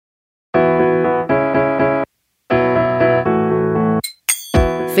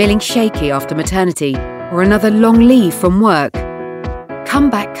Feeling shaky after maternity or another long leave from work?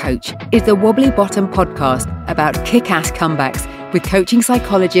 Comeback Coach is the Wobbly Bottom podcast about kick-ass comebacks with coaching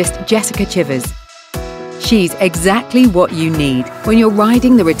psychologist Jessica Chivers. She's exactly what you need when you're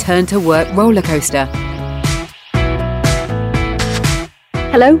riding the return to work roller coaster.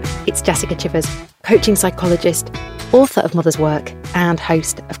 Hello, it's Jessica Chivers, coaching psychologist, author of Mother's Work and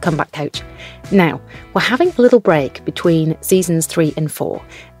host of Comeback Coach. Now, we're having a little break between seasons 3 and 4,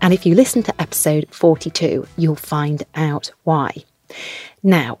 and if you listen to episode 42, you'll find out why.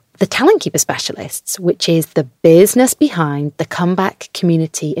 Now, the Talent Keeper Specialists, which is the business behind the comeback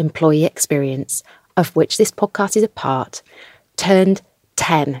community employee experience, of which this podcast is a part, turned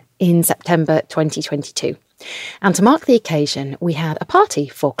 10 in September 2022. And to mark the occasion, we had a party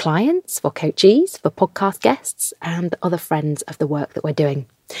for clients, for coachees, for podcast guests, and other friends of the work that we're doing.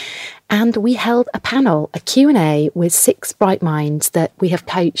 And we held a panel, a Q&A with 6 bright minds that we have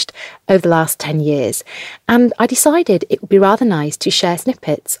coached over the last 10 years. And I decided it would be rather nice to share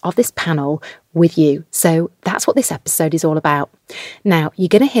snippets of this panel with you. So that's what this episode is all about. Now, you're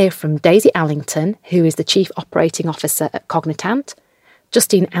going to hear from Daisy Allington, who is the Chief Operating Officer at Cognitant,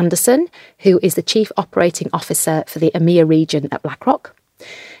 Justine Anderson, who is the Chief Operating Officer for the EMEA region at BlackRock,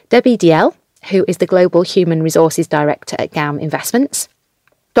 Debbie Diel, who is the Global Human Resources Director at GAM Investments,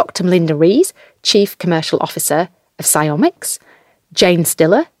 Dr. Melinda Rees, Chief Commercial Officer of Psyomics, Jane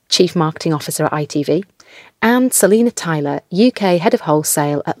Stiller, Chief Marketing Officer at ITV, and Selina Tyler, UK Head of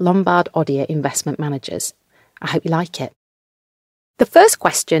Wholesale at Lombard Odier Investment Managers. I hope you like it. The first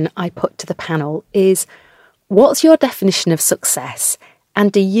question I put to the panel is, what's your definition of success?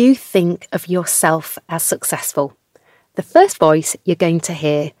 And do you think of yourself as successful? The first voice you're going to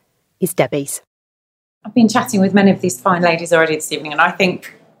hear is Debbie's. I've been chatting with many of these fine ladies already this evening, and I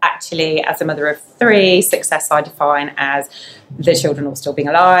think actually as a mother of 3, success I define as the children all still being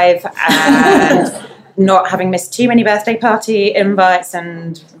alive and not having missed too many birthday party invites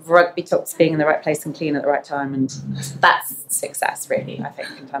and rugby tops being in the right place and clean at the right time, and that's success really, I think,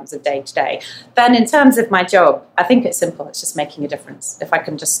 in terms of day to day. Then in terms of my job, I think it's simple, it's just making a difference. If I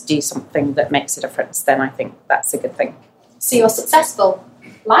can just do something that makes a difference, then I think that's a good thing. So you're successful,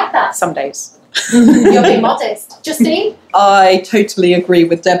 like that? Some days. You're being modest. Justine? I totally agree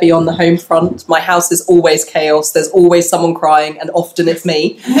with Debbie on the home front. My house is always chaos. There's always someone crying, and often it's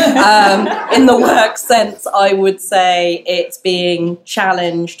me. In the work sense, I would say it's being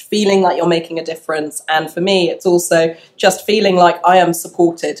challenged, feeling like you're making a difference. And for me, it's also just feeling like I am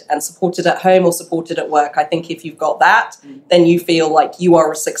supported, and supported at home or supported at work. I think if you've got that, then you feel like you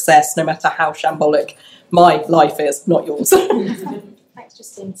are a success, no matter how shambolic my life is, not yours. Thanks,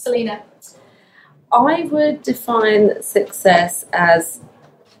 Justine. Selina? I would define success as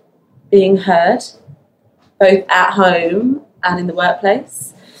being heard, both at home and in the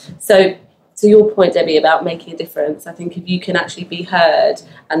workplace. So to your point, Debbie, about making a difference, I think if you can actually be heard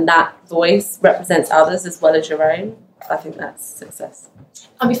and that voice represents others as well as your own, I think that's success.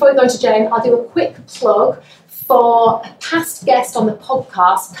 And before we go to Jane, I'll do a quick plug for a past guest on the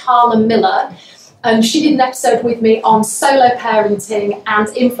podcast, Carla Miller. She did an episode with me on solo parenting and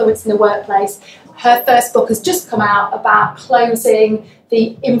influence in the workplace. Her first book has just come out about closing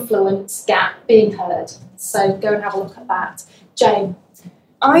the influence gap, being heard. So go and have a look at that. Jane?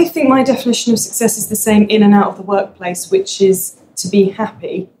 I think my definition of success is the same in and out of the workplace, which is to be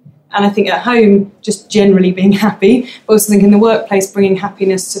happy. And I think at home, just generally being happy, but also think in the workplace, bringing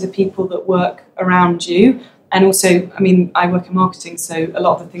happiness to the people that work around you. And also, I mean, I work in marketing, so a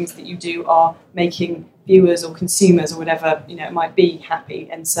lot of the things that you do are making viewers or consumers or whatever, it might be happy.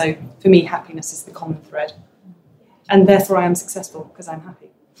 And so for me, happiness is the common thread. And therefore I am successful because I'm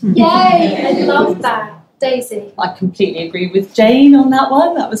happy. Yay, I love that. Daisy? I completely agree with Jane on that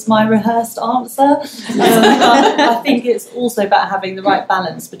one. That was my rehearsed answer. I think it's also about having the right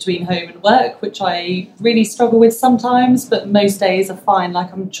balance between home and work, which I really struggle with sometimes, but most days are fine.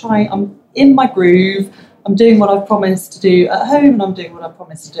 Like I'm in my groove. I'm doing what I've promised to do at home and I'm doing what I've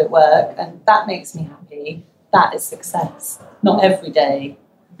promised to do at work, and that makes me happy. That is success. Not every day,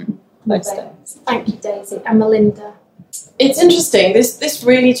 most days. Thank you, Daisy. And Melinda? It's interesting. This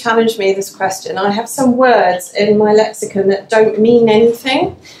really challenged me, this question. I have some words in my lexicon that don't mean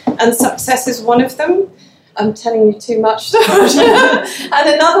anything, and success is one of them. I'm telling you too much. And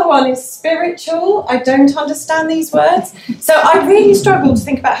another one is spiritual. I don't understand these words. So I really struggled to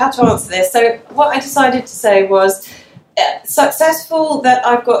think about how to answer this. So what I decided to say was successful that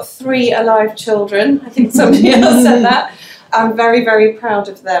I've got 3 alive children. I think somebody else said that. I'm very, very proud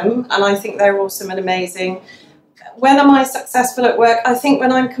of them, and I think they're awesome and amazing. When am I successful at work? I think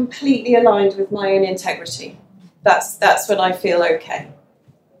when I'm completely aligned with my own integrity. That's when I feel okay.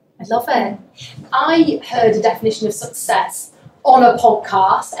 I love it. I heard a definition of success on a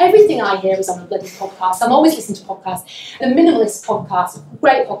podcast. Everything I hear is on a bloody podcast. I'm always listening to podcasts. The Minimalist podcast,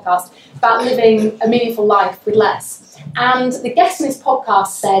 great podcast, about living a meaningful life with less. And the guest in this podcast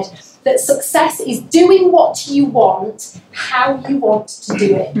said that success is doing what you want, how you want to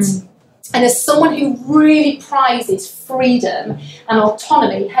do it. And as someone who really prizes freedom and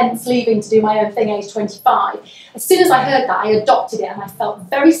autonomy, hence leaving to do my own thing age 25, as soon as I heard that, I adopted it and I felt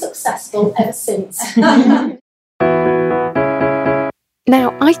very successful ever since.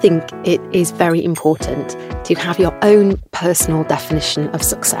 Now, I think it is very important to have your own personal definition of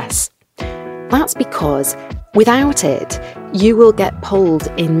success. That's because without it, you will get pulled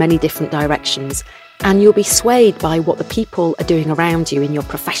in many different directions and you'll be swayed by what the people are doing around you in your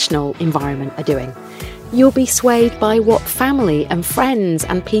professional environment are doing. You'll be swayed by what family and friends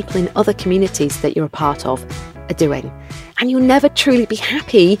and people in other communities that you're a part of are doing. And you'll never truly be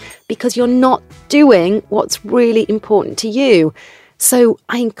happy because you're not doing what's really important to you. So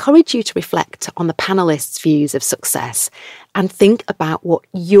I encourage you to reflect on the panelists' views of success and think about what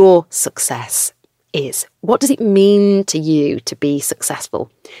your success is. What does it mean to you to be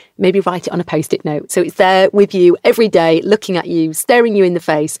successful? Maybe write it on a post-it note so it's there with you every day, looking at you, staring you in the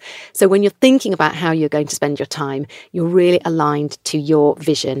face. So when you're thinking about how you're going to spend your time, you're really aligned to your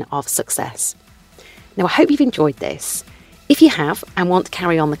vision of success. Now, I hope you've enjoyed this. If you have and want to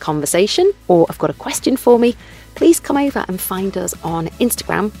carry on the conversation or have got a question for me, please come over and find us on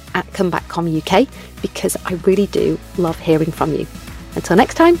Instagram at ComebackComUK because I really do love hearing from you. Until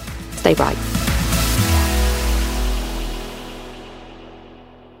next time, stay bright.